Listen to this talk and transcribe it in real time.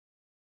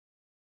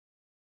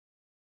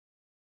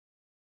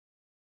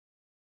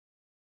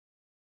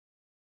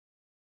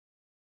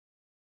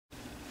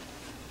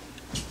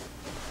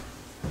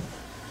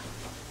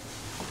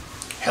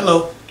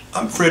Hello,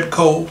 I'm Fred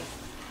Cole.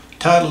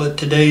 Title of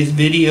today's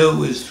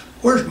video is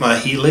Where's My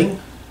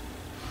Healing?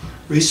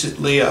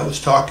 Recently I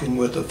was talking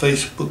with a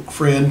Facebook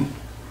friend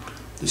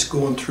that's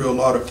going through a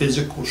lot of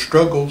physical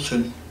struggles,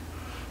 and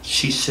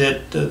she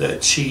said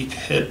that she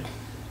had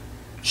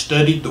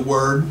studied the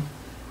Word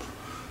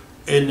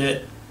and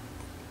that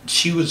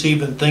she was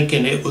even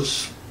thinking it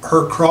was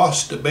her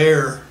cross to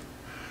bear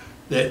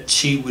that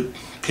she would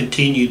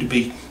continue to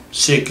be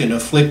sick and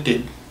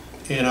afflicted.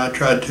 And I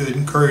tried to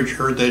encourage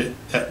her that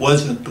that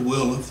wasn't the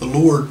will of the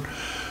Lord.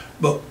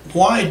 But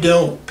why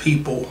don't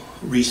people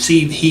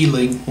receive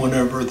healing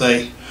whenever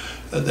they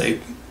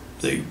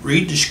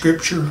read the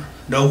scripture,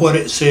 know what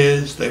it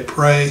says, they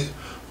pray?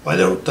 Why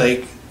don't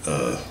they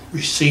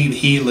receive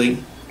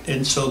healing?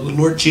 And so the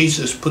Lord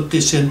Jesus put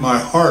this in my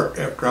heart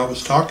after I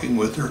was talking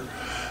with her.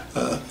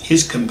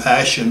 His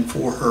compassion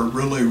for her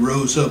really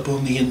rose up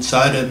on the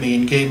inside of me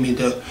and gave me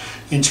the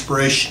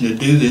inspiration to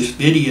do this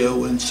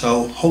video, and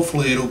so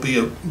hopefully it'll be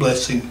a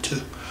blessing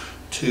to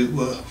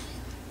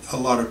a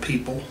lot of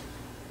people.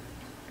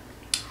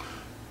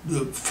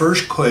 The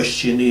first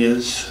question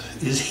is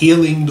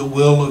healing the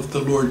will of the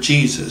Lord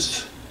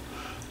Jesus?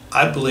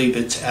 I believe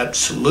it's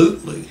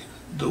absolutely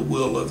the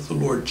will of the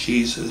Lord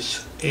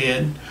Jesus,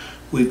 and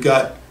we've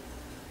got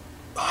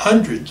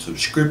hundreds of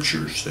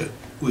scriptures that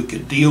we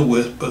could deal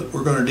with, but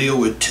we're going to deal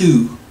with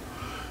two.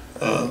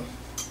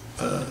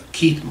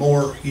 Keith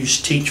Moore used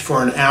to teach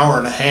for an hour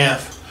and a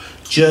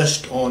half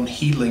just on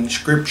healing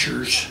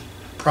scriptures,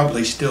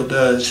 probably still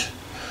does.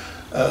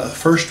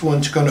 First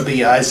one's going to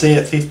be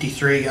Isaiah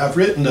 53. I've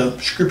written the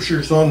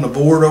scriptures on the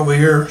board over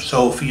here,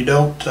 so if you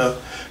don't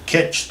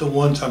catch the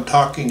ones I'm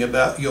talking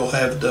about, you'll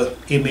have the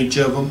image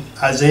of them.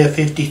 Isaiah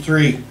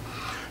 53.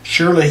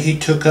 Surely he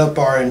took up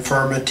our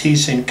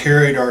infirmities and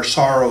carried our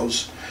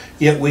sorrows.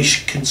 Yet we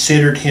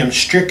considered him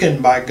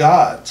stricken by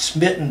God,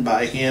 smitten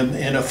by him,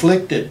 and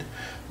afflicted.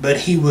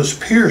 But he was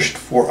pierced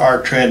for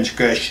our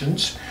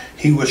transgressions.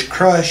 He was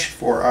crushed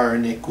for our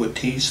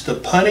iniquities. The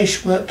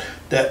punishment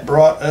that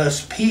brought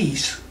us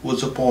peace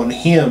was upon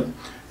him,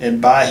 and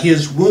by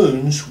his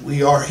wounds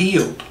we are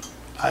healed.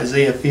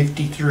 Isaiah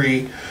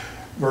 53,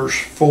 verse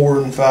 4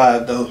 and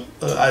 5.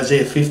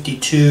 Isaiah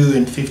 52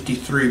 and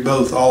 53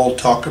 both all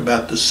talk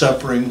about the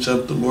sufferings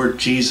of the Lord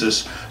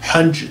Jesus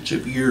hundreds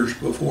of years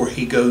before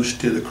he goes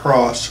to the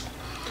cross.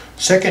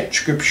 Second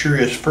scripture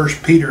is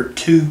 1 Peter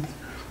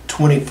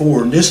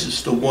 2:24, and this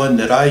is the one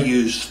that I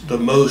use the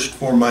most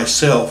for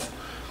myself.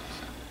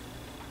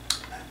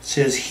 It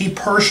says, he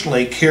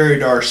personally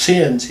carried our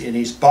sins in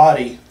his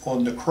body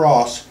on the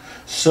cross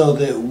so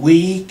that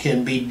we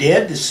can be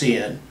dead to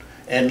sin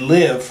and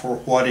live for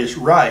what is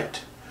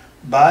right.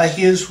 By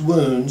his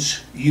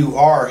wounds you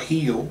are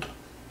healed.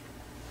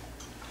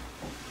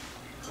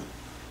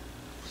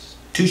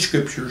 Two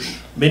scriptures,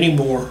 many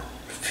more.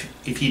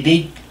 If you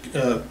need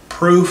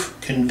proof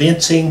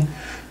convincing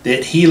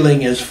that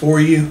healing is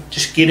for you,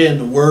 just get in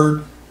the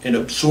Word and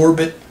absorb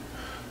it.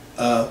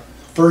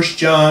 1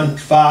 John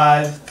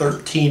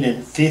 5:13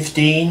 and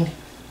 15.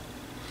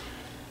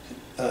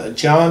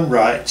 John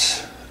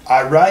writes,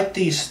 I write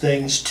these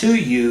things to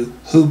you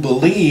who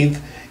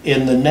believe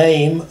in the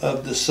name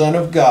of the Son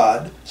of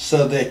God,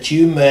 so that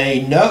you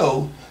may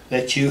know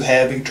that you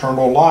have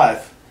eternal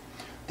life.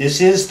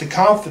 This is the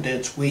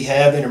confidence we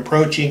have in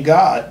approaching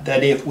God,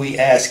 that if we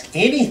ask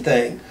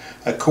anything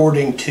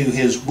according to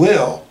his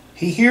will,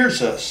 he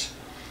hears us.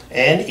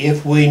 And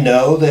if we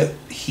know that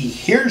he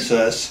hears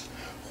us,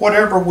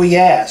 whatever we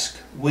ask,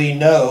 we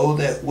know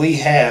that we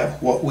have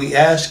what we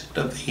asked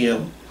of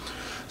him.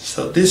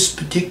 So this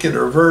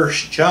particular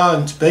verse,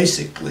 John's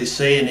basically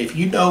saying, if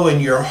you know in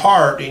your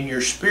heart, in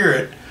your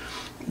spirit,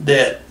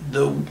 that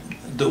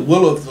the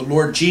will of the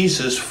Lord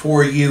Jesus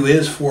for you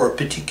is for a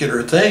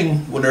particular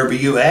thing, whenever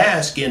you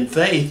ask in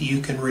faith, you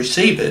can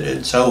receive it.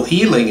 And so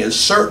healing is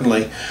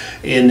certainly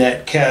in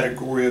that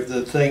category of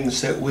the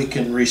things that we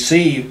can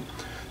receive.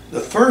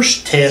 The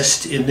first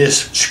test in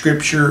this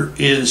scripture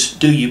is,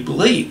 do you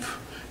believe?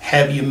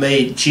 Have you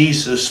made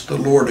Jesus the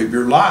Lord of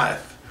your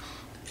life?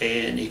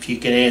 And if you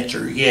can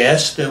answer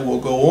yes, then we'll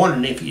go on.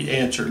 And if you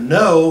answer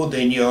no,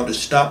 then you ought to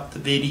stop the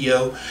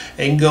video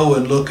and go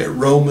and look at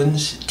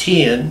Romans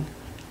 10,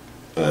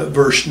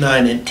 verse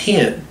 9 and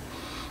 10.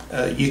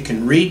 You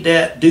can read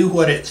that, do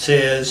what it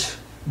says,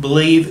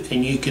 believe,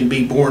 and you can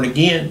be born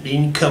again.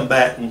 Then you come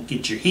back and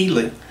get your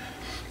healing.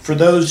 For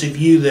those of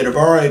you that have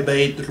already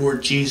made the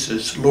Lord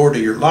Jesus Lord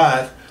of your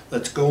life,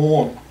 let's go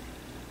on.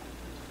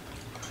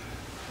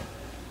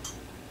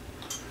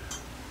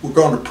 We're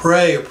going to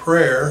pray a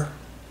prayer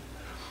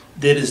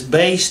that is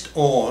based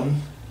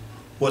on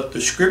what the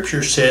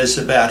scripture says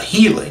about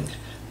healing.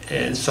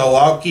 And so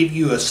I'll give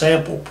you a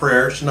sample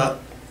prayer. It's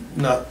not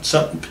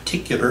something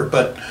particular,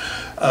 but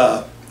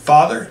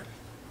Father,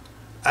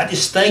 I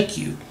just thank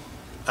you.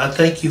 I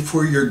thank you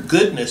for your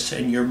goodness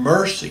and your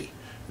mercy,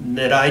 and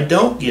that I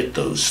don't get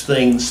those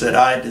things that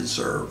I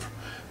deserve.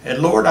 And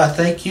Lord, I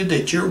thank you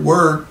that your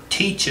word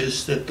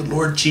teaches that the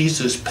Lord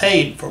Jesus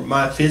paid for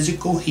my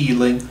physical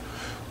healing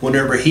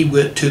whenever he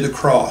went to the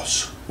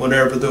cross.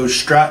 whenever those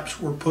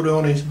stripes were put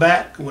on his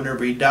back,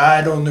 whenever he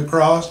died on the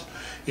cross.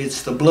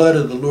 It's the blood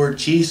of the Lord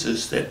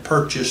Jesus that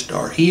purchased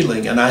our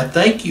healing, and I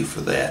thank you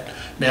for that.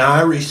 Now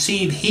I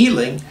receive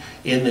healing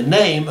in the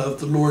name of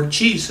the Lord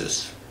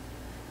Jesus.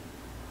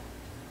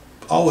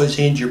 Always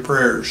end your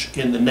prayers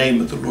in the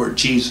name of the Lord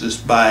Jesus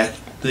by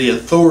the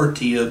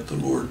authority of the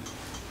Lord.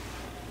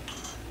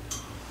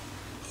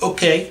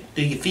 Okay,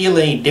 do you feel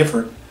any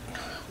different?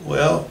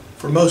 Well,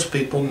 for most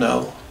people,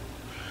 no.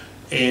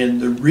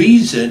 And the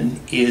reason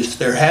is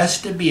there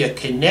has to be a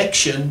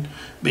connection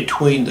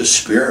between the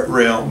spirit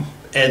realm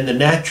and the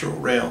natural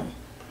realm.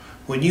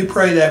 When you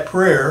pray that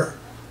prayer,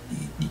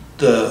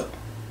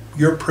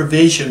 your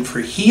provision for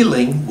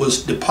healing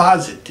was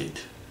deposited.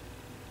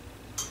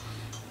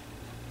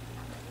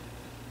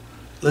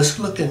 Let's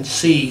look and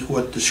see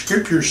what the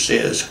scripture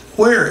says,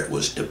 where it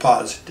was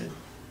deposited.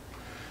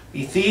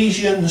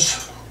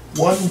 Ephesians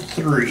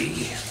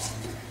 1:3.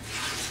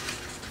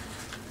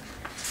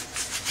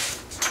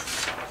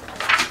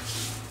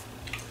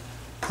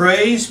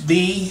 Praise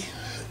be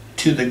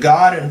to the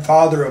God and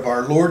Father of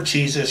our Lord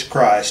Jesus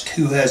Christ,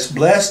 who has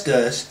blessed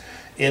us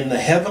in the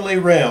heavenly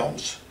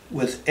realms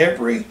with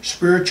every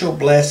spiritual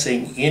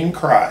blessing in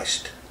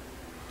Christ.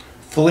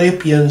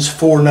 Philippians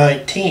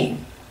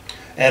 4:19.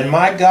 And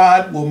my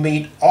God will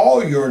meet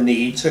all your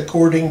needs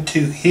according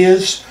to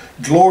his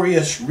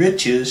glorious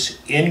riches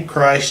in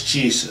Christ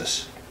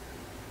Jesus.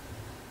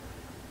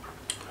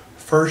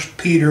 1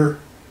 Peter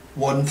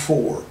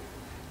 1:4.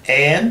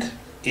 And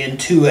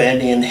into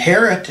an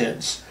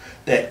inheritance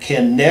that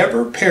can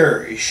never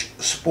perish,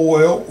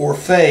 spoil, or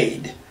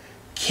fade,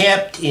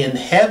 kept in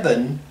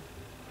heaven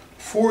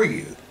for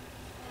you,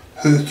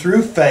 who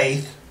through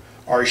faith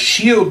are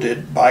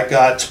shielded by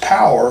God's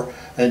power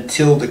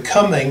until the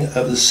coming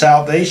of the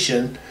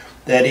salvation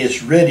that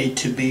is ready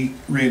to be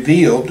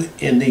revealed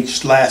in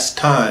these last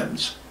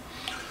times.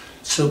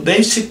 So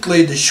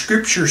basically the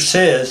scripture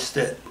says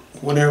that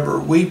whenever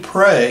we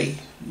pray,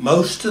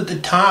 most of the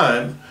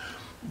time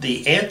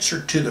the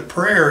answer to the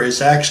prayer is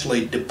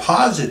actually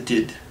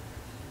deposited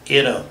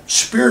in a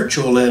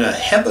spiritual, in a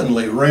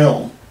heavenly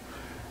realm.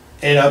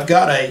 And I've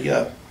got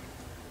an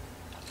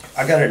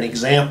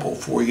example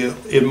for you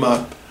in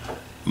my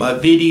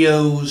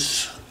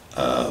videos.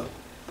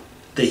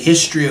 The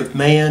history of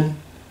man,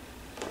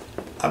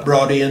 I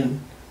brought in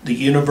the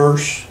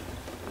universe.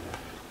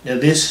 Now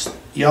this,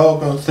 y'all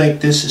gonna think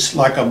this is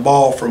like a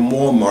ball from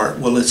Walmart.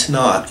 Well, it's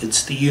not.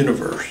 It's the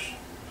universe.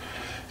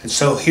 And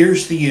so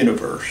here's the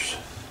universe.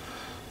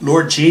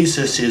 Lord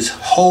Jesus is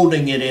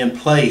holding it in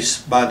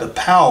place by the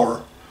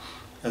power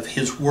of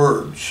his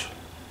words.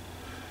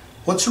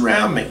 What's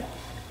around me?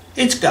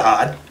 It's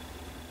God.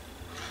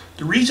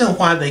 The reason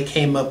why they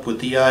came up with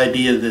the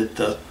idea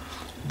that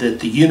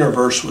the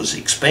universe was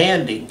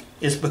expanding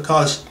is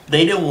because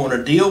they didn't want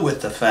to deal with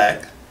the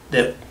fact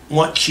that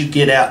once you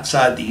get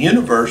outside the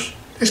universe,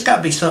 there's got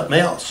to be something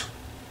else.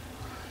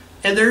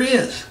 And there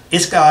is.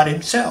 It's God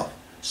himself.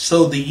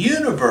 So the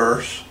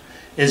universe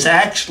is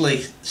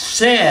actually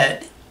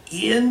set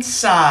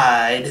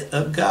inside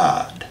of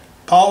God.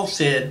 Paul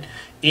said,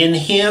 in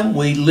him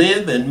we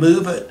live and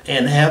move it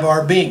and have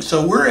our being.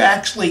 So we're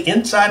actually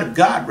inside of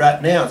God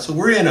right now. So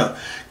we're in a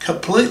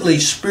completely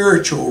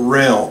spiritual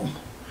realm.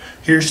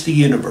 Here's the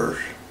universe.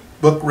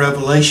 Book of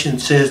Revelation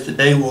says the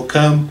day will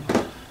come.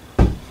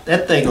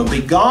 That thing will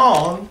be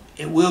gone.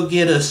 It will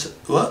get us,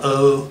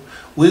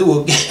 we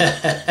will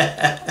get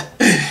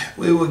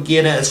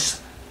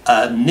us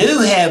a new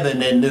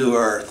heaven and new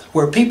earth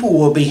where people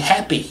will be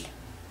happy.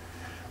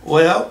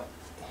 Well,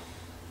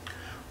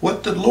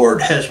 what the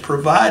Lord has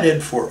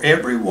provided for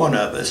every one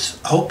of us,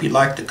 I hope you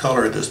like the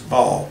color of this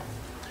ball.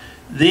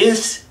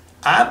 This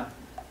I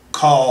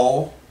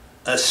call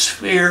a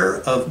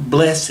sphere of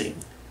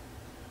blessing.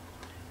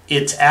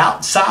 It's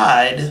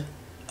outside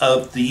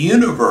of the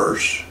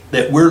universe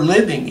that we're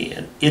living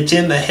in. It's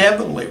in the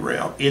heavenly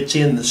realm. It's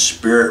in the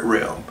spirit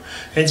realm.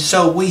 And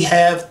so we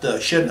have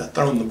shouldn't have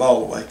thrown the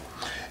ball away.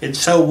 And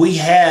so we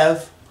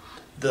have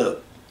the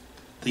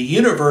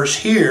universe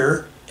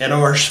here, and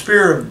our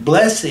sphere of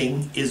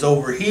blessing is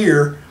over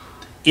here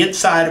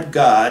inside of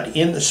God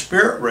in the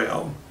spirit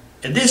realm.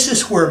 And this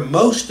is where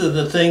most of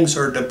the things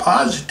are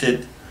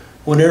deposited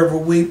whenever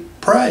we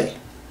pray.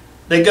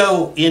 They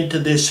go into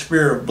this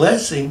sphere of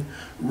blessing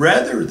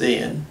rather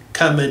than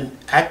coming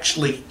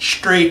actually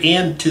straight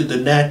into the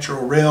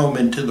natural realm,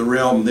 into the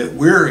realm that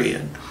we're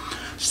in.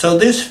 So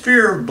this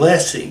sphere of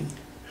blessing,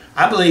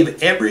 I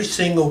believe every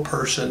single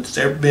person that's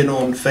ever been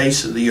on the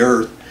face of the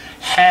earth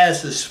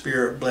has a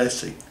sphere of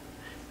blessing.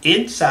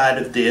 Inside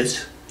of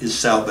this is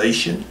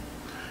salvation,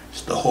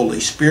 it's the Holy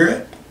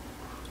Spirit,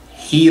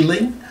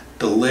 healing,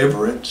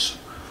 deliverance,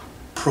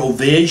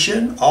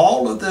 provision.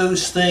 All of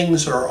those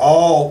things are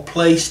all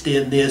placed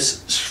in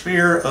this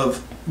sphere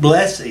of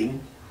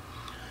blessing,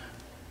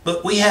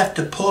 but we have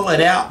to pull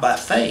it out by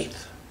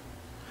faith.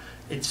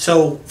 And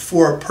so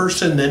for a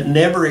person that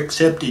never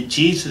accepted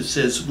Jesus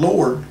as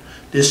Lord,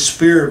 this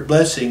sphere of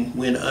blessing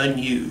went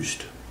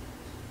unused.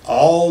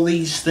 All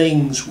these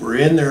things were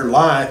in their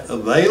life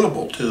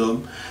available to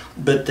them,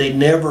 but they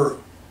never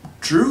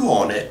drew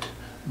on it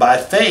by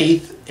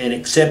faith and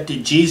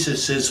accepted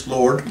Jesus as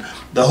Lord.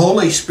 The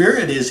Holy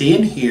Spirit is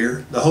in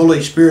here, the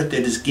Holy Spirit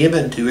that is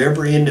given to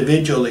every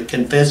individual that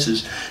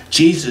confesses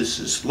Jesus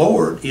as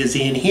Lord is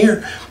in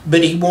here,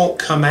 but he won't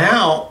come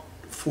out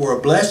for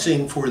a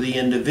blessing for the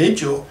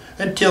individual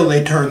until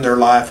they turn their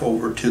life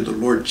over to the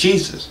Lord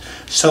Jesus.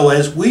 So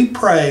as we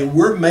pray,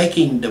 we're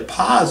making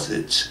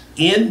deposits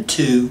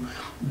into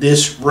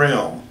this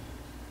realm.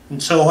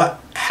 And so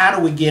how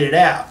do we get it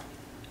out?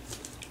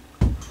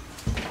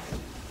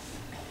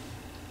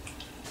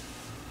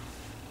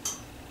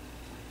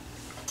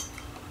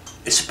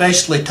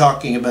 Especially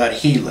talking about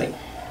healing.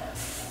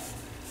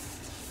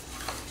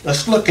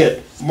 Let's look at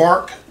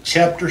Mark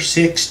chapter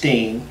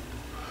 16,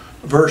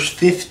 verse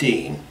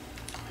 15.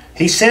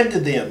 He said to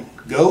them,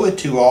 "Go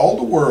into all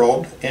the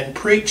world and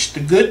preach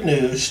the good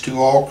news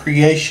to all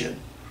creation.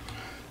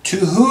 To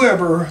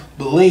whoever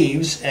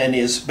believes and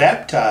is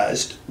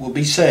baptized will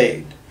be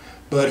saved,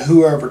 but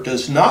whoever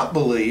does not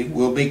believe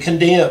will be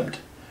condemned.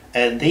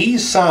 And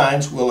these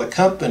signs will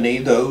accompany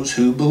those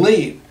who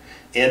believe.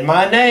 In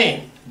my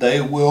name they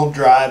will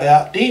drive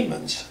out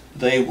demons.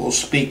 They will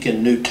speak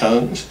in new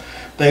tongues.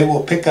 They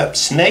will pick up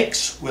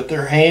snakes with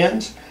their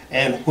hands,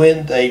 and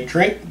when they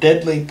drink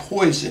deadly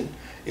poison,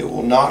 it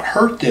will not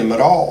hurt them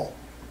at all.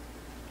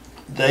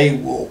 They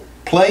will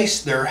place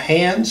their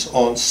hands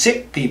on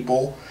sick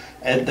people,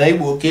 and they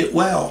will get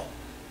well."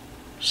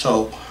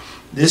 So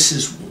this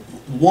is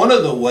one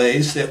of the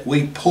ways that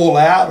we pull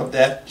out of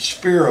that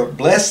sphere of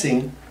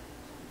blessing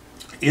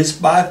is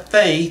by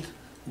faith.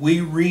 We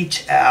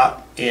reach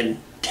out and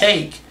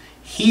take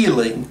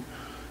healing,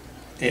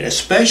 and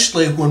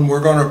especially when we're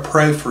going to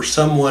pray for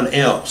someone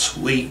else,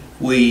 we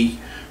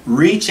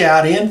reach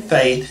out in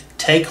faith,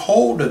 take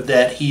hold of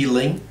that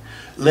healing,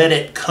 let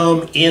it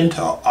come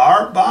into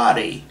our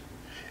body,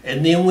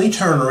 and then we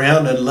turn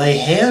around and lay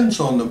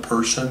hands on the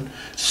person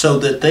so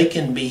that they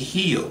can be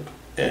healed.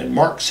 And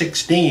Mark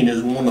 16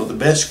 is one of the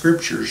best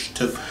scriptures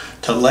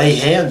to lay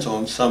hands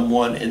on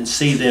someone and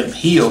see them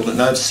healed, and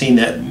I've seen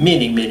that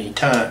many, many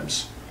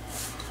times.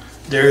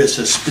 There is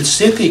a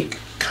specific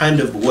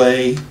kind of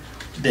way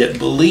that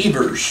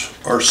believers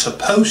are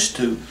supposed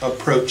to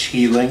approach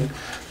healing,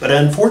 but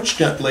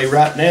unfortunately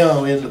right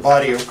now in the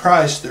body of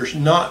Christ there's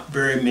not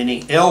very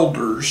many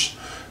elders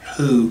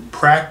who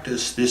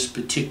practice this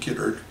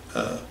particular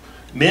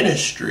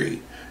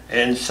ministry,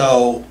 and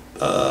so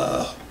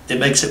it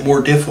makes it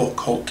more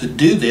difficult to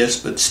do this,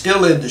 but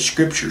still in the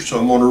scripture, so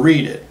I'm going to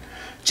read it.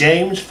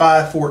 James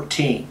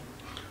 5:14.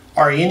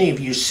 "Are any of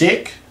you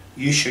sick?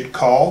 You should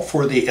call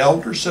for the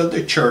elders of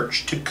the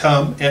church to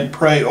come and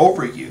pray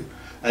over you,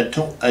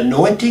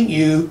 anointing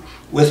you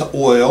with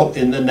oil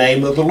in the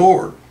name of the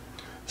Lord.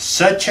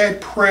 Such a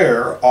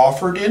prayer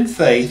offered in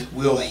faith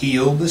will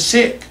heal the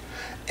sick,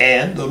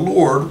 and the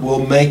Lord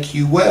will make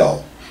you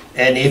well.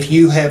 And if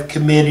you have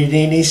committed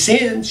any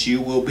sins,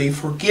 you will be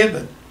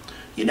forgiven."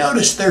 You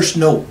notice there's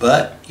no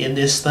but in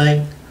this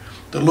thing.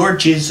 The Lord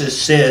Jesus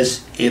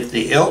says if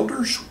the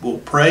elders will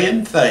pray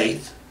in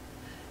faith,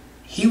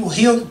 he will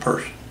heal the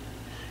person.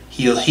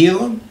 He'll heal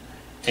them,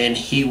 and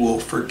he will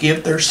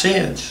forgive their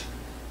sins.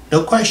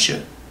 No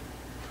question.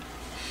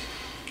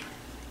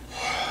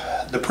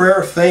 The prayer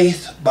of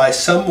faith by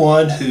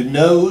someone who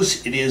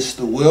knows it is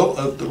the will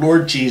of the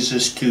Lord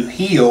Jesus to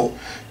heal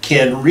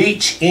can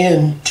reach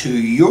into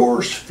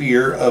your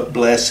sphere of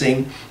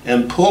blessing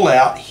and pull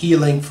out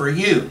healing for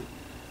you.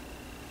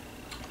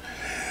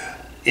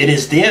 It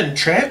is then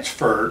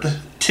transferred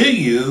to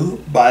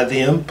you by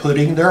them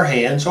putting their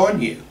hands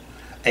on you.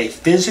 A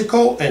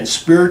physical and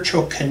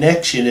spiritual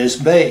connection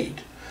is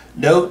made.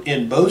 Note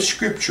in both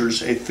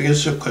scriptures a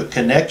physical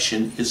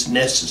connection is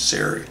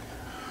necessary.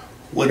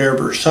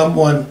 Whenever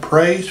someone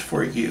prays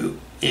for you,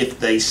 if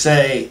they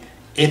say,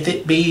 "If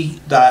it be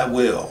thy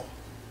will,"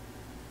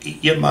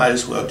 you might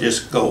as well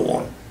just go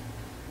on.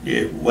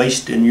 You're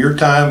wasting your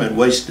time and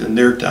wasting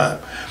their time.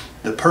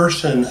 The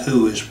person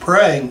who is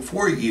praying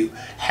for you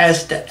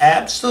has to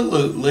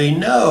absolutely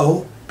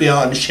know,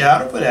 beyond a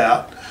shadow of a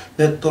doubt,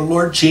 that the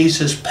Lord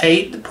Jesus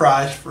paid the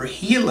price for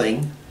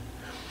healing,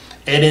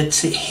 and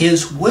it's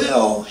his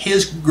will.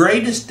 His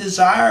greatest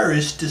desire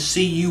is to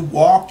see you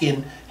walk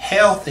in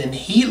health and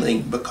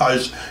healing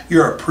because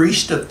you're a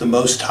priest of the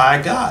Most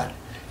High God,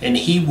 and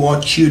he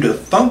wants you to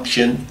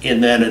function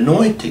in that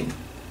anointing.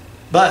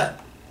 But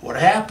what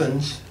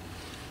happens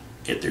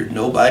if there's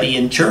nobody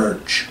in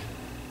church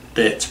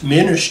that's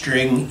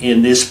ministering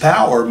in this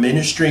power,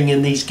 ministering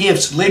in these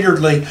gifts,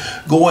 literally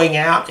going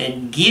out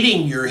and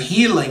getting your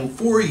healing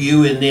for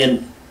you and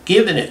then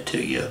giving it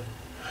to you?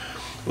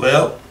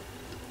 Well,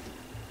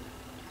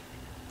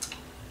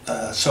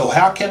 so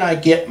how can I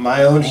get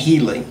my own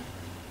healing?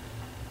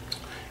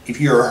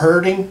 If you're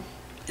hurting,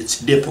 it's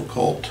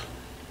difficult.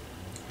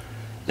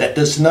 That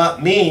does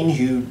not mean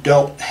you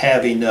don't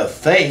have enough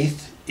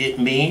faith. It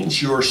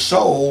means your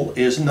soul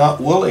is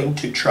not willing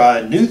to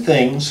try new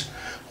things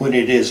when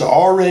it is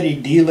already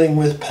dealing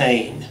with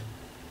pain.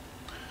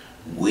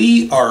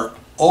 We are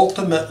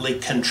ultimately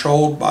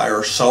controlled by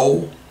our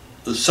soul.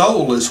 The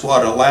soul is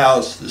what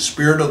allows the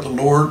Spirit of the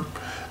Lord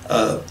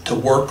to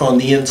work on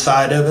the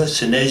inside of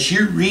us. And as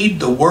you read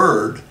the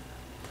Word,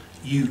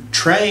 you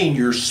train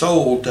your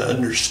soul to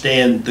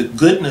understand the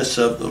goodness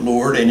of the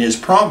Lord and His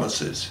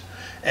promises.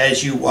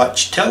 As you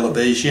watch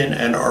television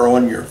and are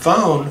on your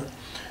phone,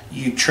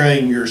 you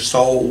train your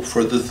soul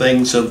for the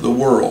things of the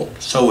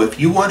world. So if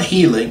you want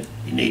healing,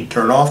 you need to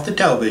turn off the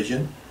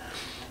television.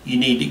 You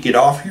need to get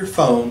off your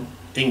phone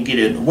and get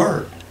in the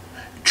Word.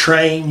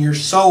 Train your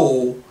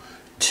soul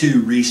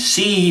to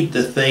receive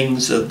the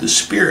things of the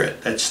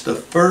Spirit. That's the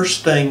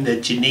first thing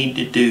that you need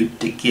to do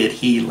to get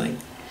healing.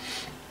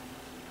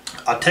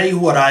 I'll tell you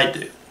what I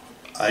do.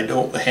 I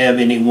don't have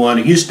anyone.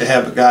 I used to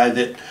have a guy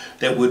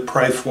that would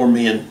pray for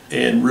me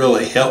and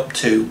really help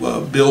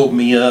to build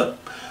me up.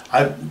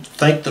 I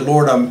thank the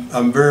Lord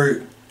I'm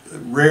very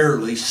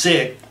rarely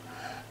sick,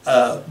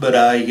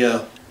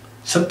 but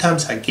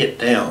sometimes I get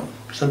down.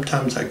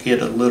 Sometimes I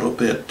get a little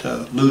bit,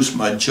 lose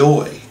my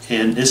joy.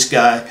 And this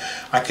guy,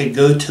 I could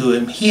go to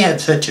him. He had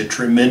such a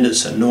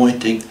tremendous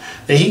anointing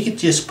that he could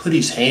just put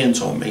his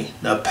hands on me.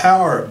 The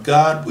power of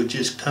God would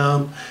just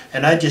come,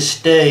 and I just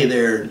stay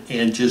there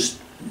and just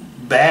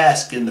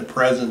bask in the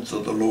presence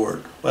of the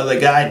Lord. Well, the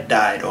guy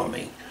died on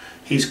me.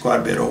 He's quite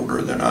a bit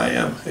older than I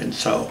am. And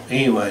so,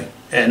 anyway,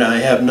 and I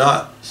have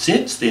not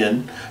since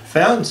then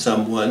found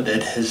someone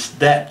that has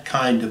that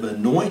kind of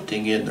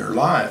anointing in their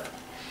life.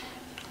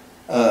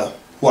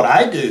 What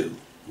I do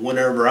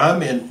whenever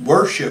I'm in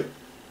worship,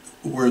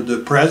 where the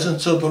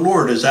presence of the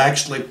Lord is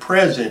actually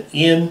present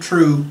in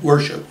true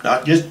worship,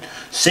 not just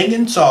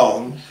singing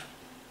songs,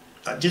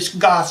 not just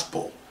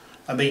gospel.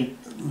 I mean,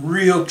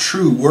 real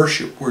true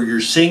worship where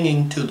you're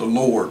singing to the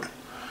Lord,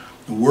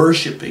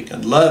 worshiping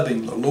and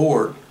loving the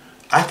Lord.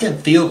 I can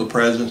feel the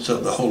presence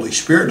of the Holy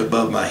Spirit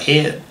above my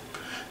head.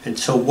 And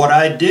so what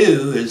I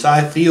do is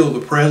I feel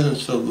the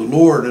presence of the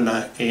Lord, and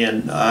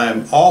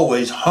I'm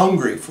always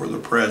hungry for the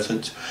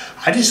presence.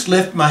 I just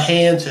lift my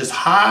hands as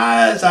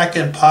high as I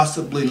can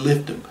possibly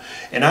lift them.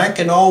 And I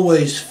can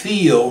always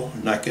feel,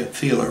 and I can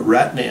feel it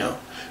right now,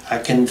 I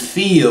can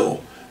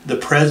feel the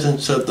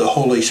presence of the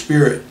Holy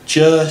Spirit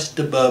just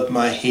above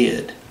my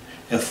head.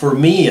 And for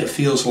me, it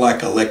feels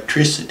like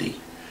electricity.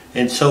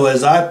 And so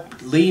as I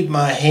leave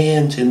my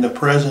hands in the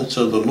presence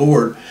of the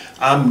Lord,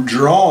 I'm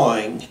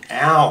drawing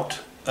out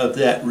of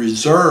that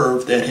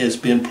reserve that has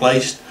been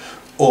placed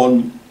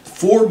on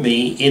for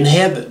me in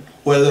heaven.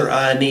 Whether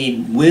I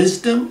need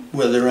wisdom,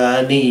 whether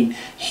I need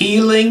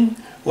healing,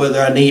 whether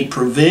I need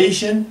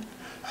provision,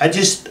 I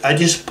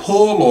just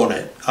pull on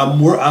it.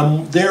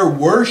 I'm there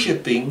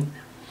worshiping,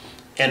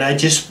 and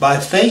by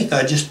faith,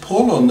 I just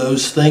pull on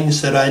those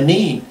things that I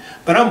need.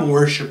 But I'm a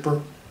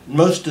worshiper.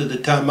 Most of the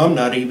time, I'm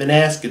not even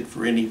asking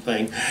for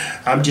anything.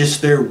 I'm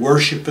just there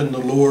worshiping the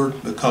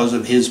Lord because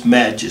of His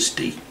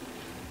majesty.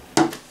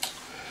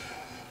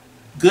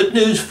 Good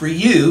news for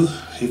you,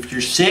 if you're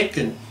sick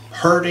and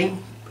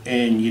hurting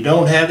and you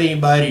don't have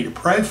anybody to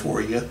pray for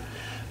you,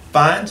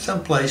 find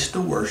some place to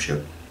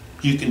worship.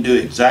 You can do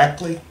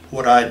exactly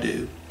what I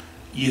do.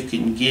 You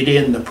can get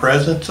in the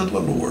presence of the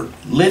Lord,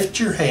 lift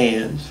your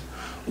hands,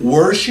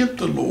 worship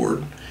the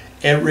Lord,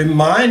 and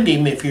remind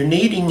Him, if you're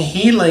needing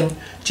healing,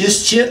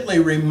 just gently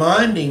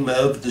remind Him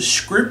of the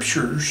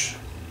scriptures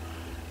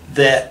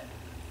that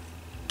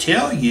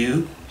tell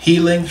you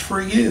healing's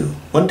for you.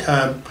 One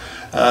time,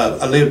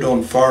 I lived on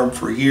a farm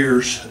for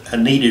years. I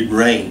needed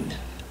rain.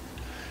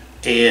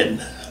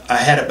 And I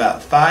had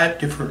about 5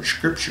 different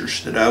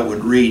scriptures that I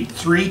would read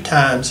 3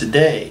 times a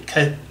day,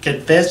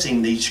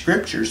 confessing these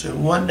scriptures.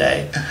 And one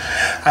day,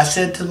 I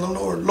said to the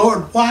Lord,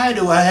 Lord, why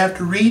do I have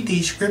to read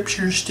these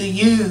scriptures to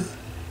you?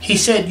 He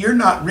said, you're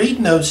not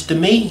reading those to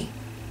me.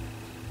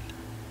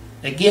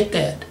 Now get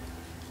that.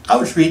 I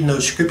was reading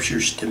those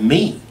scriptures to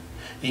me.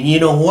 And you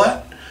know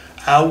what?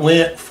 I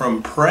went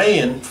from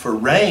praying for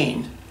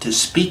rain to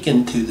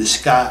speaking to the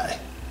sky.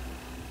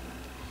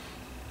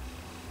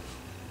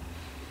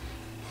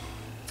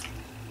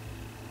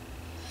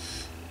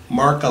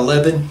 Mark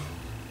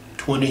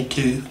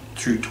 11:22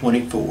 through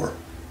 24.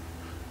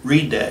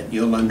 Read that and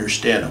you'll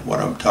understand what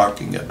I'm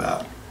talking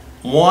about.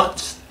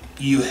 Once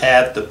you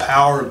have the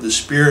power of the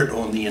Spirit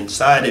on the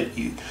inside of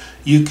you,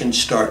 you can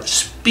start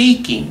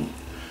speaking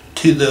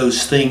to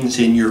those things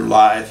in your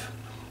life.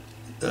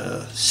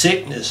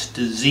 Sickness,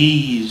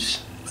 disease.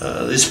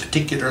 This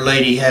particular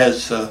lady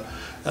has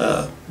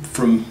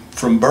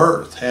from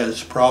birth,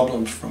 has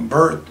problems from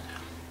birth.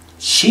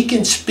 She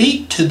can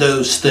speak to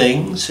those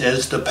things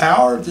as the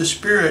power of the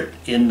Spirit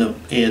in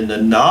the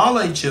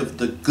knowledge of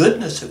the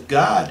goodness of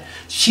God.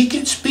 She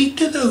can speak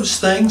to those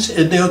things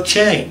and they'll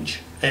change.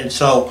 And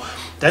so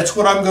that's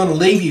what I'm going to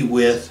leave you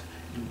with.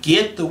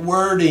 Get the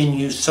word in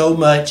you so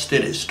much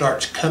that it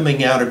starts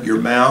coming out of your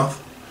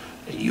mouth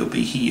and you'll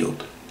be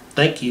healed.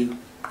 Thank you.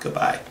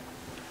 Goodbye.